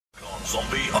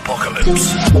Zombie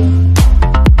apocalypse.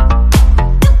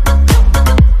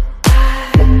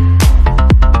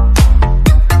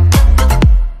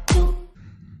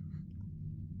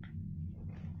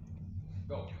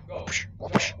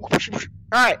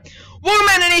 Alright, welcome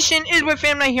to Nation, is my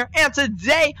family here, and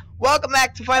today, welcome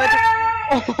back to Final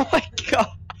Oh my god.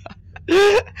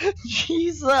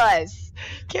 Jesus.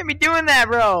 Can't be doing that,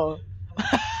 bro.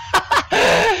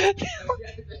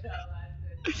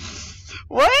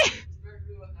 What?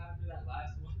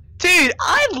 Dude,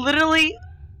 I've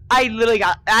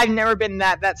never been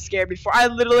that scared before. I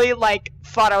literally, like,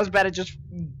 thought I was about to just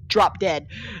drop dead.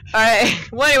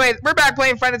 Alright, well anyways, we're back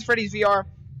playing Freddy's VR.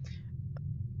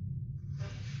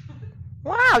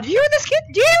 Wow, do you hear this kid?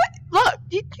 Do you hear it? Look,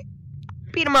 you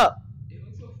beat him up. It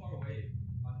looks so far away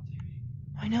on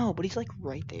TV. I know, but he's like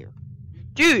right there.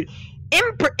 Dude,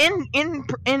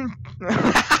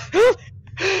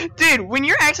 dude, when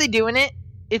you're actually doing it,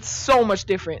 it's so much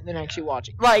different than actually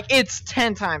watching. Like, it's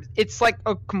 10 times. It's like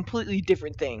a completely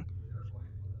different thing.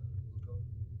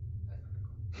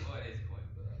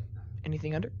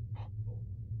 Anything under?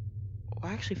 Oh,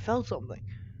 I actually felt something.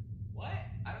 What?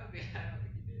 I don't think you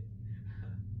did.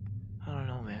 I don't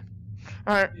know, man.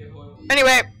 Alright.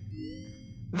 Anyway,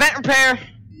 vent repair.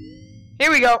 Here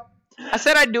we go. I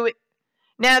said I'd do it.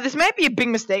 Now, this might be a big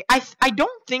mistake. I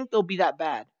don't think they'll be that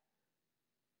bad.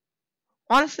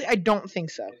 Honestly, I don't think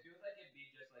so. It feels like it'd be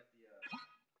just like the,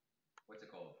 what's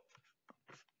it called?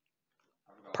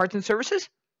 Parts and services?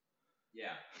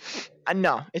 Yeah.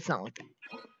 No, it's not like that.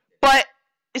 But,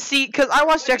 see, because I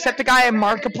watched Jacksepticeye and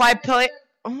Markiplier play it.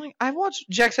 Oh my, I watched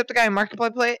Jacksepticeye and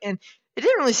Markiplier play it, and it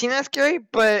didn't really seem that scary,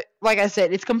 but like I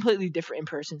said, it's completely different in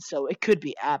person, so it could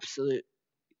be absolute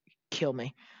kill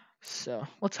me. So,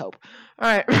 let's hope.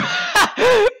 Alright.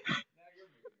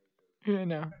 Yeah,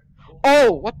 no.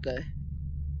 Oh, what the?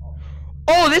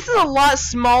 Oh, this is a lot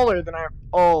smaller than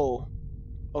oh.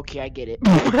 Okay, I get it.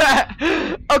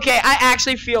 Okay, I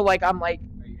actually feel like I'm like...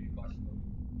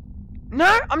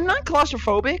 No, I'm not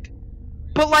claustrophobic.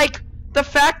 But like, the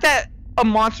fact that a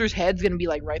monster's head's gonna be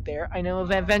like right there, I know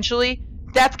eventually,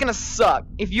 that's gonna suck.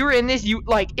 If you're in this, you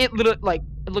like it literally like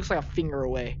it looks like a finger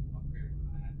away.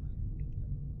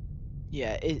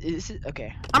 Yeah, it's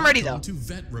okay. I'm ready though. To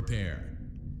Vet Repair.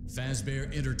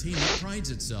 Fazbear Entertainment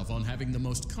prides itself on having the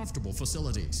most comfortable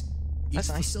facilities. Each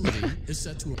facility is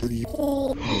set to a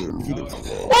Oh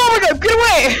my god, get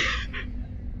away!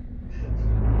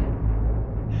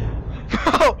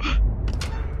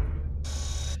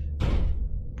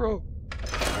 Bro.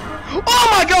 Oh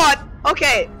my god!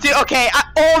 Okay, dude, okay.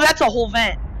 Oh, that's a whole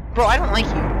vent. Bro, I don't like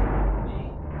you.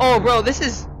 Oh, bro, this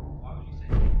is...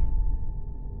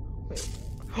 Wait.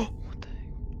 Oh, what the heck?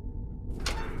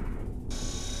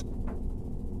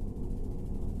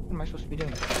 What am I supposed to be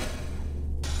doing?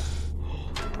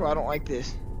 Bro, I don't like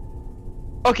this.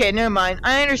 Okay, never mind.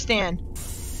 I understand.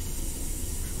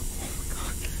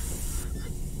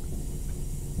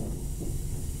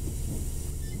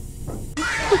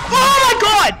 Oh my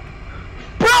god!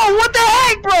 Bro, what the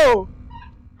heck, bro?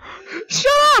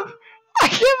 Shut up! I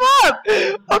give up!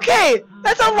 Okay,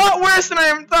 that's a lot worse than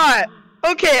I thought.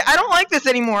 Okay, I don't like this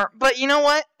anymore, but you know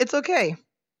what? It's okay.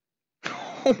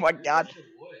 Oh my god.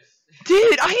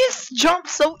 Dude, I just jumped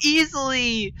so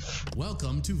easily.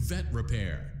 Welcome to Vet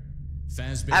Repair.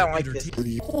 Fazbear I don't like this.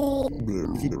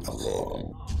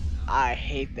 I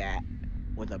hate that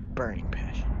with a burning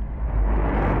passion.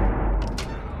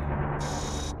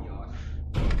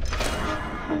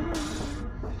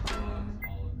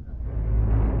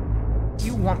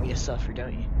 You want me to suffer,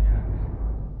 don't you?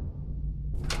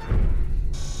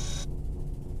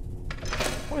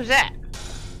 What is that?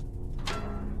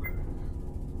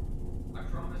 I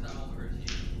promise I won't hurt you.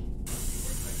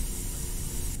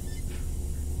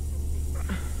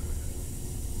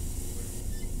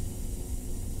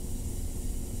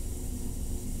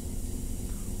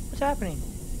 What's happening?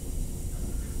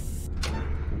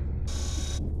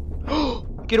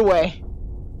 Get away.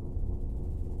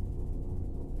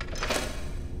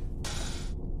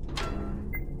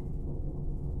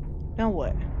 Now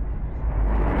what?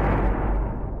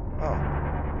 Oh.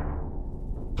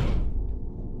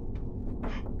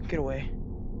 Get away.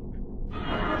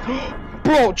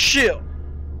 Bro, chill.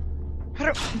 How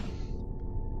do... Oh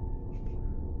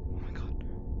my god.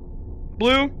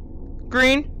 Blue,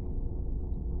 green,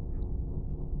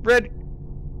 red.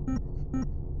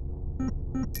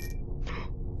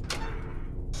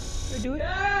 Did I do it?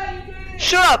 Yeah, you did it!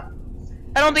 Shut up!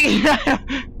 I don't think he...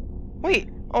 Wait.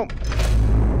 Oh.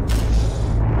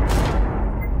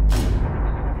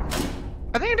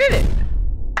 I think I did it.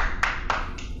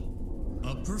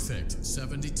 a perfect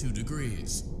 72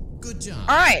 degrees. Good job.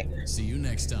 All right. See you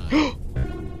next time.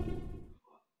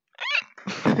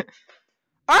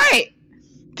 All right,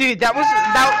 dude. That was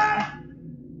that.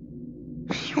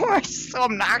 You are so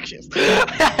obnoxious.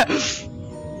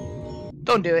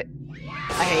 Don't do it.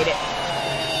 I hate it.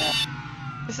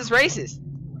 This is racist.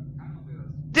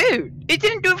 Dude, it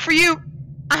didn't do it for you.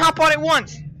 I hop on it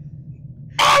once. You look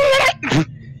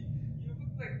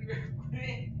like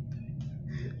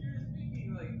you were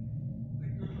speaking like you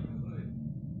were from the hood.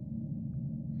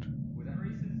 Was that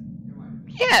racist? It might have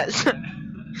been. Yes.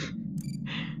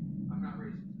 I'm not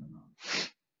racist. I'm not.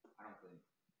 I don't think.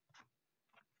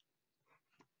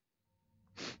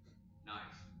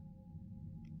 Nice.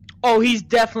 Oh, he's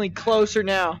definitely closer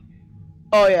now.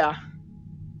 Oh yeah.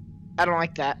 I don't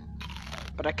like that,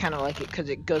 but I kind of like it because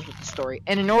it goes with the story.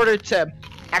 And in order to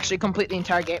actually complete the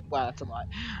entire game, wow, that's a lot.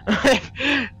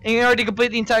 In order to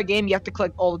complete the entire game, you have to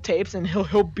collect all the tapes, and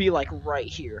he'll be like right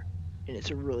here, and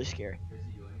it's really scary. Does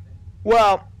he do anything?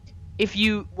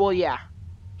 Well, yeah,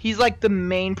 he's like the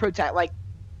main protagonist. Like,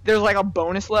 there's like a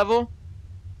bonus level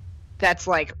that's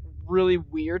like really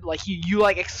weird. Like you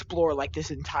like explore like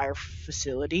this entire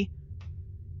facility,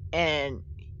 and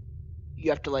you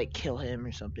have to like kill him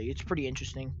or something. It's pretty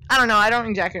interesting. I don't know. I don't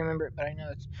exactly remember it, but I know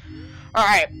it's. All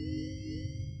right, Dude,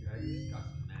 I just got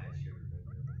some mad shivers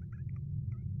right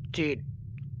there. dude.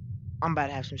 I'm about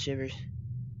to have some shivers.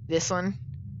 This one,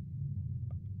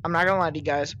 I'm not gonna lie to you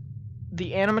guys.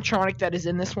 The animatronic that is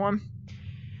in this one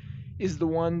is the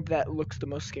one that looks the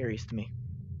most scariest to me.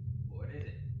 What is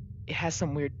it? It has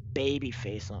some weird baby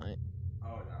face on it.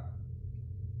 Oh,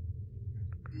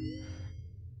 no.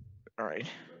 All right.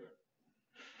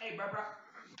 Hey, bro.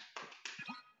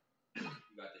 You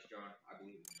got this, John. I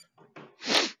believe in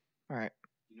you. All right.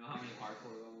 You know how many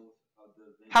hardcore levels of the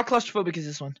thing? How claustrophobic is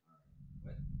this one?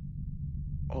 What?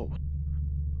 Oh.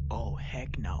 Oh,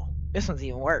 heck no. This one's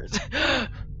even worse.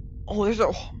 Oh, there's a.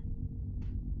 Okay,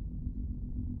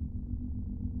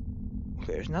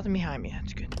 there's nothing behind me.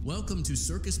 That's good. Welcome to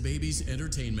Circus Baby's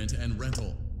Entertainment and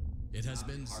Rental. It has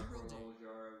been 0 Hardcore days. levels you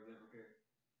are of event repair?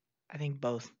 I think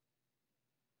both.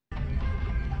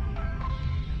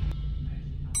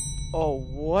 Oh,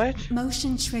 what?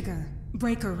 Motion trigger.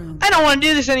 Breaker room. I don't want to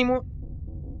do this anymore.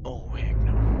 Oh, heck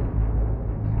no.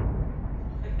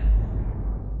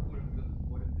 What if the door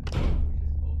was just open?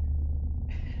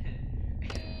 And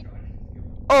John just give up?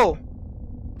 Oh.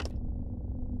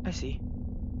 I see.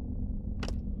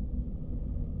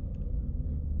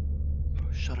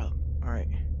 Shut up. Alright.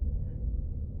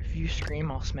 If you scream,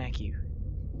 I'll smack you.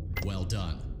 Well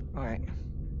done. Alright.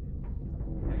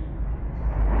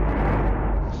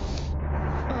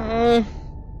 I'm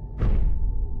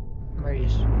ready to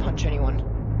just punch anyone.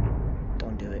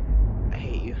 Don't do it. I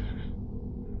hate you.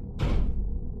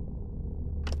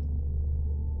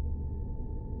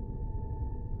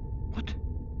 What?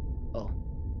 Oh.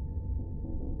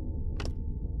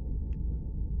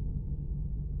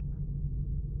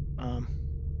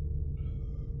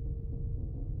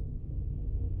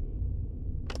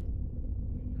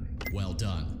 Well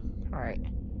done. Alright.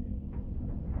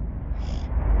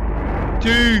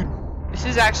 Dude! This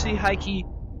is actually high key.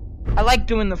 I like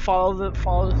doing the follow the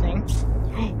thing.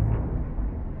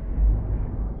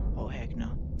 Oh heck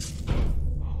no.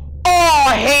 Oh,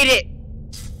 I hate it!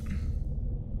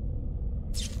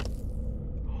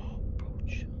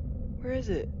 Where is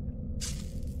it?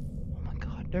 Oh my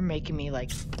god, they're making me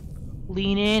like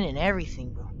lean in and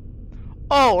everything, bro.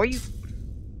 Oh, are you?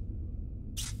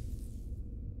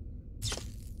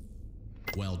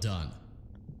 Well done.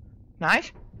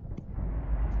 Nice.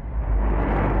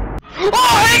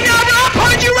 Oh, hang on, bro! I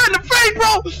punched you right in the face,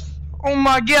 bro! Oh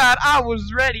my god, I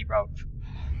was ready, bro.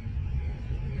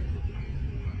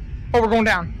 Oh, we're going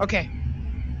down. Okay.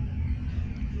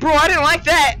 Bro, I didn't like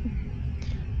that.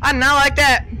 I did not like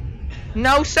that.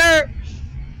 No, sir.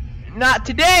 Not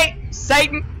today,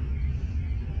 Satan.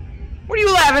 What are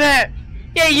you laughing at?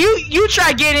 Yeah, you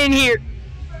try getting in here.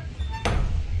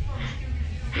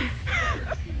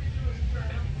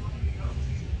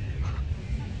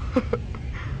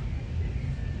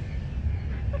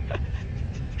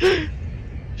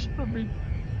 Shut up, man.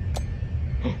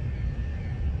 I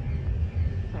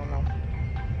don't know.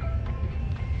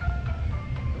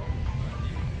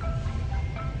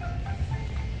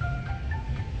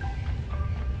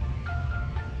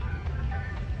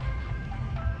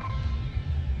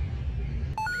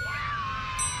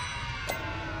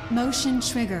 Motion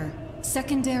trigger.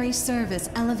 Secondary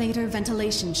service elevator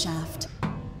ventilation shaft.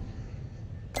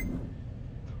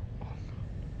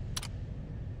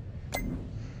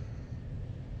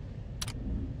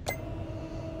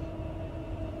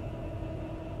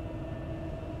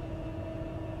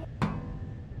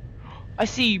 I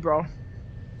see you, bro.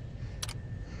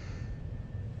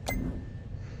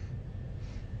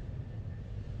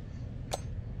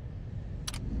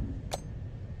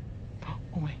 Oh,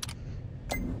 wait.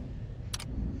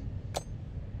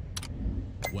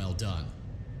 Well done.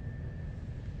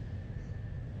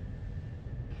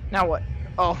 Now what?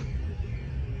 Oh.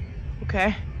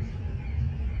 Okay.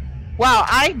 Wow,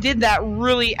 I did that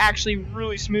really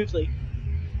smoothly.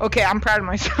 Okay, I'm proud of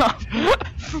myself.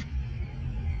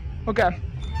 Okay.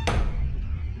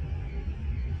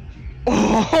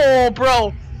 Oh,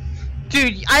 bro.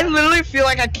 Dude, I literally feel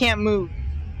like I can't move.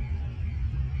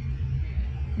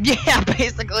 Yeah,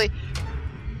 basically.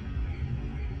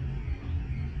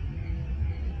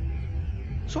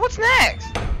 So what's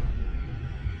next?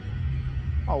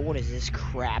 Oh, what is this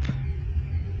crap?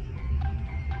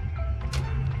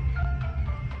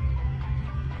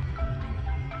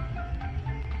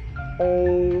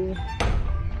 Oh.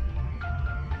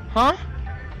 Huh?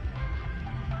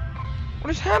 What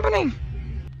is happening?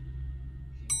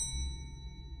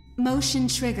 Motion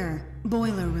trigger.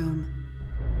 Boiler room.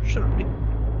 Shut up, dude.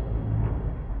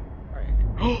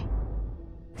 Alright.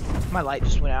 My light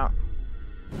just went out.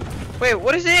 Wait,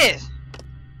 what is this?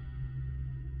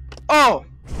 Oh!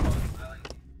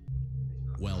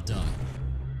 Well done.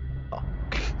 Oh.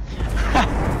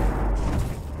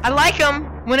 I like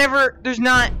them whenever there's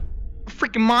not a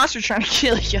freaking monster trying to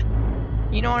kill you.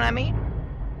 You know what I mean?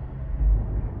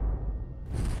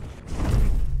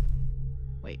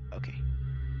 Wait, okay.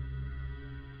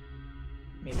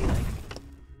 Maybe like...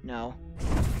 No.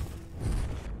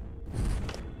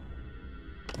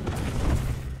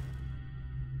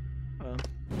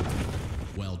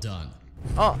 Well done.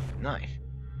 Oh, nice.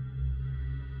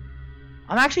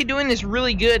 I'm actually doing this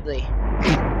really goodly.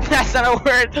 That's not a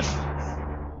word.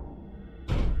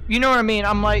 You know what I mean?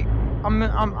 I'm like, I'm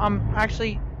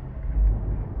actually.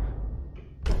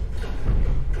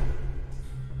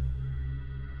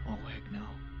 Oh heck no.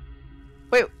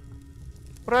 Wait,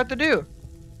 what do I have to do?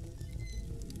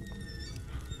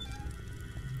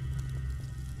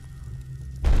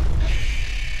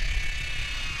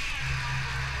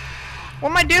 What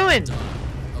am I doing?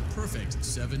 A perfect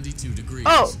 72 degrees.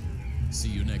 Oh. See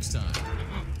you next time.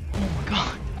 Oh my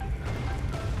god.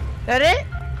 That it?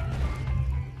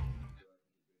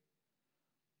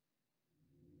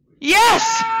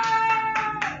 Yes!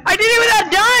 I did it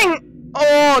without dying!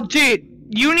 Oh, dude.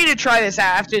 You need to try this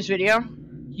out after this video.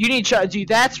 You need to try, dude,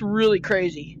 that's really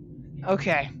crazy.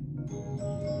 Okay.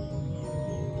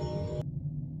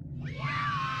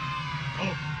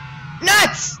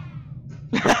 Nuts!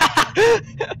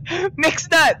 Mixed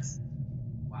nuts.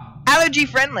 Wow. Allergy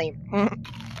friendly.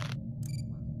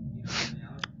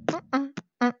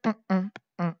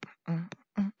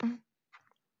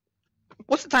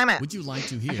 What's the time at? Would you like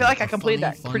to hear I feel like I a completed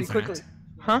funny that fun pretty fact? quickly.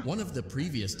 Huh? One of the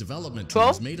previous development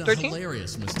 12? teams made a 13?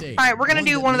 hilarious mistake. Alright, we're gonna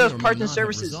do that one of may those or may parts and not have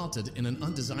services. Resulted in an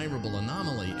undesirable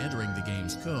anomaly entering the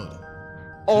game's code.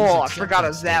 Oh, Please I accept forgot it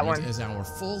was that statement one. As our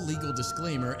full legal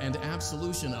disclaimer and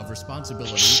absolution of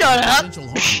responsibility Shut and up! potential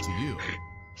harm to you.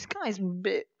 This guy's a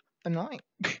bit annoying.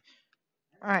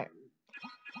 Alright.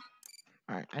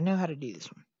 Alright, I know how to do this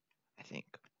one. I think.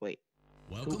 Wait.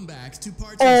 Welcome back to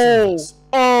Parts Oh! and Service.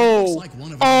 Oh! Looks like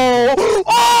one of Oh!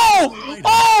 Oh! our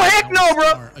Oh! Heck our no, bro!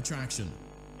 star attraction.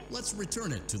 Let's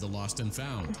return it to the lost and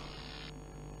found. What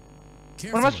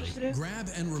am I Carefully supposed to do? grab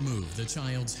and remove the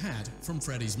child's hat from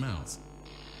Freddy's mouth.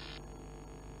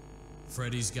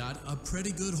 Freddy's got a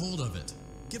pretty good hold of it.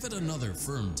 Give it another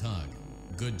firm tug.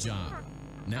 Good job.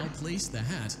 Now place the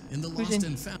hat in the lost in?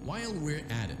 and found. While we're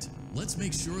at it, let's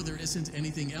make sure there isn't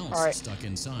anything else All right. stuck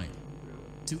inside.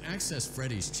 To access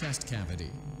Freddy's chest cavity,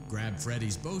 grab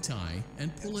Freddy's bow tie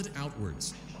and pull it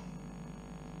outwards.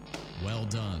 Well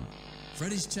done.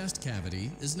 Freddy's chest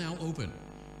cavity is now open.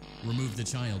 Remove the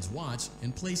child's watch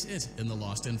and place it in the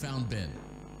lost and found bin.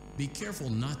 Be careful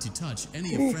not to touch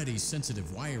any of Freddy's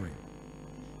sensitive wiring.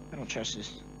 I don't trust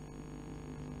this.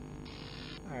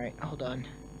 Alright, hold on.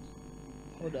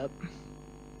 Hold up.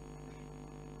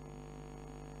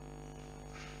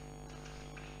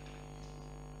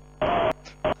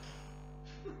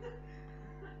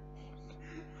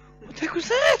 What the heck was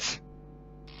that?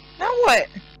 Now what?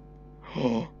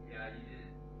 Oh. Yeah, you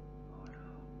did. Oh no.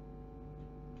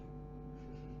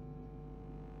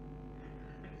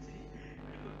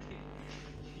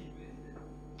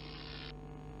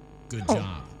 Good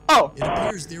job. Oh! It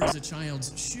appears there is a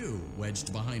child's shoe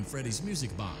wedged behind Freddy's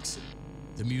music box.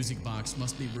 The music box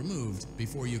must be removed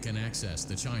before you can access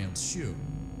the child's shoe.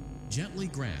 Gently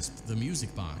grasp the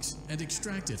music box and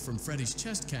extract it from Freddy's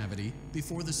chest cavity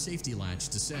before the safety latch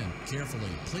descends. Carefully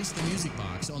place the music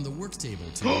box on the work table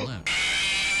to your left.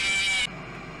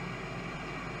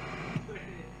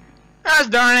 Gosh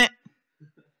darn it.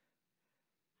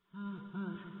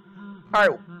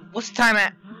 Alright, what's the time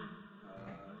at?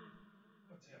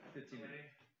 15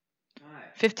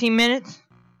 minutes. 15 minutes?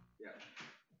 Yeah.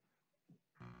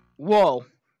 Whoa.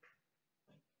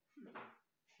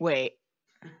 Wait.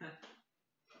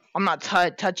 I'm not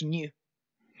touching you.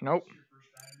 Nope.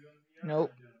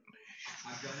 Nope.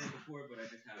 I've done it before, but I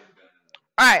just haven't done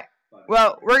it. Alright.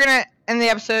 Well, we're gonna end the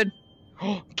episode.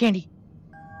 Oh, candy.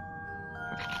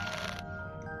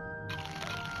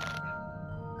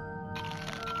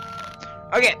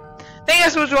 Okay. Thank you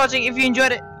guys so much for watching. If you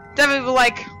enjoyed it, definitely leave a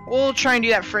like. We'll try and do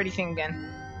that Freddy thing again.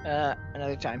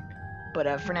 Another time.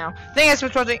 But for now, thank you guys so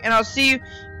much for watching, and I'll see you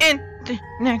in the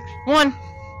next one.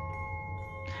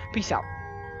 Peace out.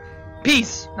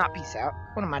 Peace, not peace out.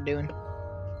 What am I doing?